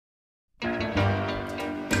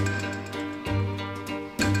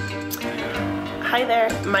Hi there,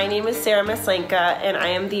 my name is Sara Maslanka and I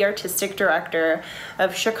am the Artistic Director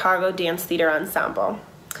of Chicago Danztheatre Ensemble.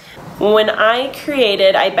 When I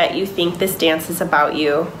created I Bet You Think This Dance Is About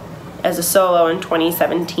You as a solo in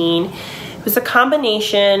 2017, it was a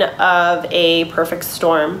combination of a perfect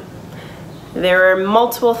storm. There were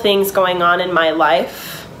multiple things going on in my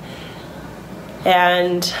life,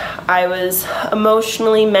 and I was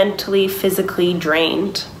emotionally, mentally, physically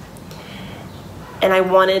drained, and I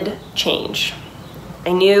wanted change.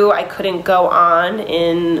 I knew I couldn't go on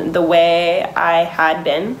in the way I had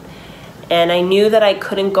been, and I knew that I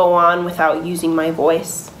couldn't go on without using my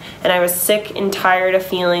voice. And I was sick and tired of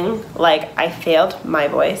feeling like I failed my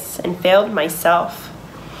voice and failed myself.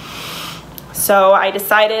 So I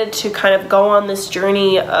decided to kind of go on this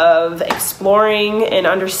journey of exploring and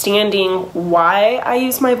understanding why I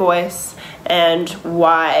use my voice and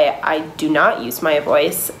why I do not use my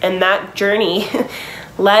voice. And that journey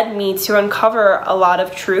led me to uncover a lot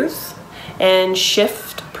of truth and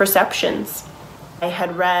shift perceptions. I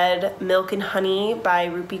had read Milk and Honey by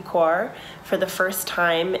Rupi Kaur for the first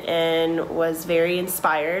time and was very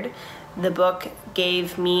inspired. The book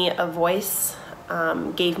gave me a voice,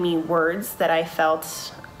 gave me words that I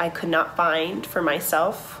felt I could not find for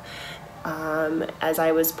myself as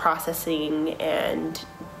I was processing and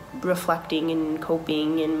reflecting and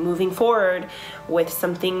coping and moving forward with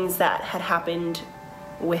some things that had happened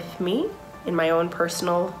with me in my own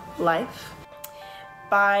personal life.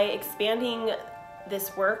 By expanding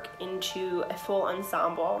this work into a full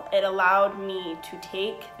ensemble, it allowed me to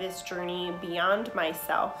take this journey beyond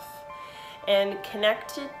myself and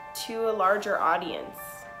connect it to a larger audience.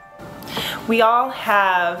 We all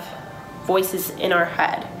have voices in our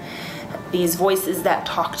head, these voices that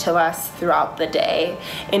talk to us throughout the day,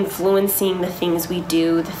 influencing the things we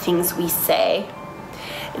do, the things we say.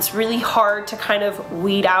 It's really hard to kind of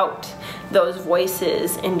weed out those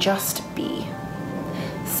voices and just be.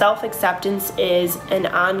 Self-acceptance is an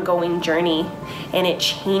ongoing journey, and it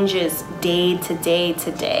changes day to day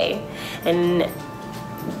to day. And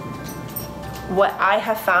what I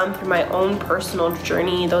have found through my own personal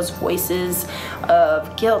journey, those voices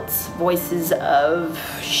of guilt, voices of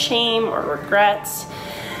shame or regrets,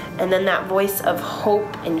 and then that voice of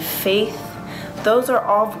hope and faith, those are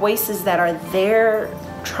all voices that are there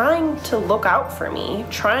trying to look out for me,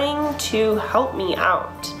 trying to help me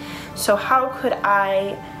out. So how could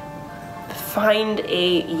I find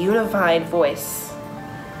a unified voice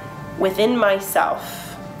within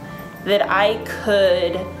myself that I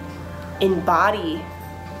could embody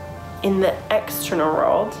in the external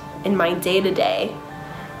world, in my day-to-day,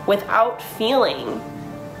 without feeling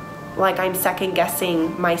like I'm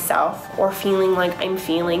second-guessing myself or feeling like I'm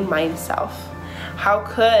feeling myself? How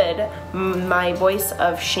could my voice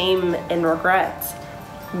of shame and regret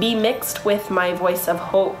be mixed with my voice of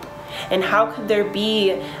hope? And how could there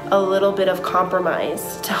be a little bit of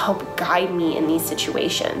compromise to help guide me in these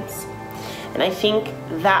situations? And I think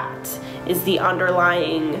that is the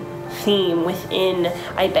underlying theme within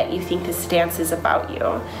I Bet You Think This Dance Is About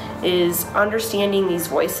You, is understanding these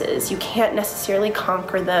voices. You can't necessarily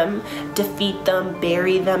conquer them, defeat them,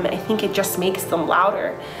 bury them. I think it just makes them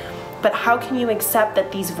louder. But how can you accept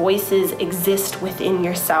that these voices exist within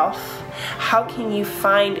yourself? How can you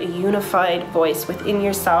find a unified voice within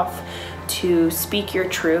yourself to speak your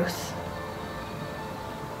truth?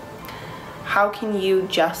 How can you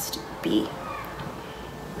just be?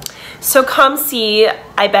 So come see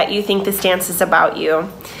I Bet You Think This Dance Is About You.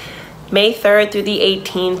 May 3rd through the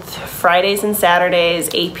 18th, Fridays and Saturdays,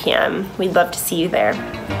 8 p.m. We'd love to see you there.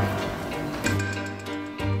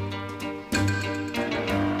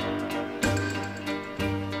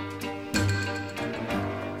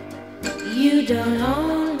 You don't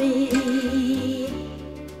own me,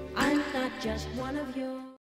 I'm not just one of yours.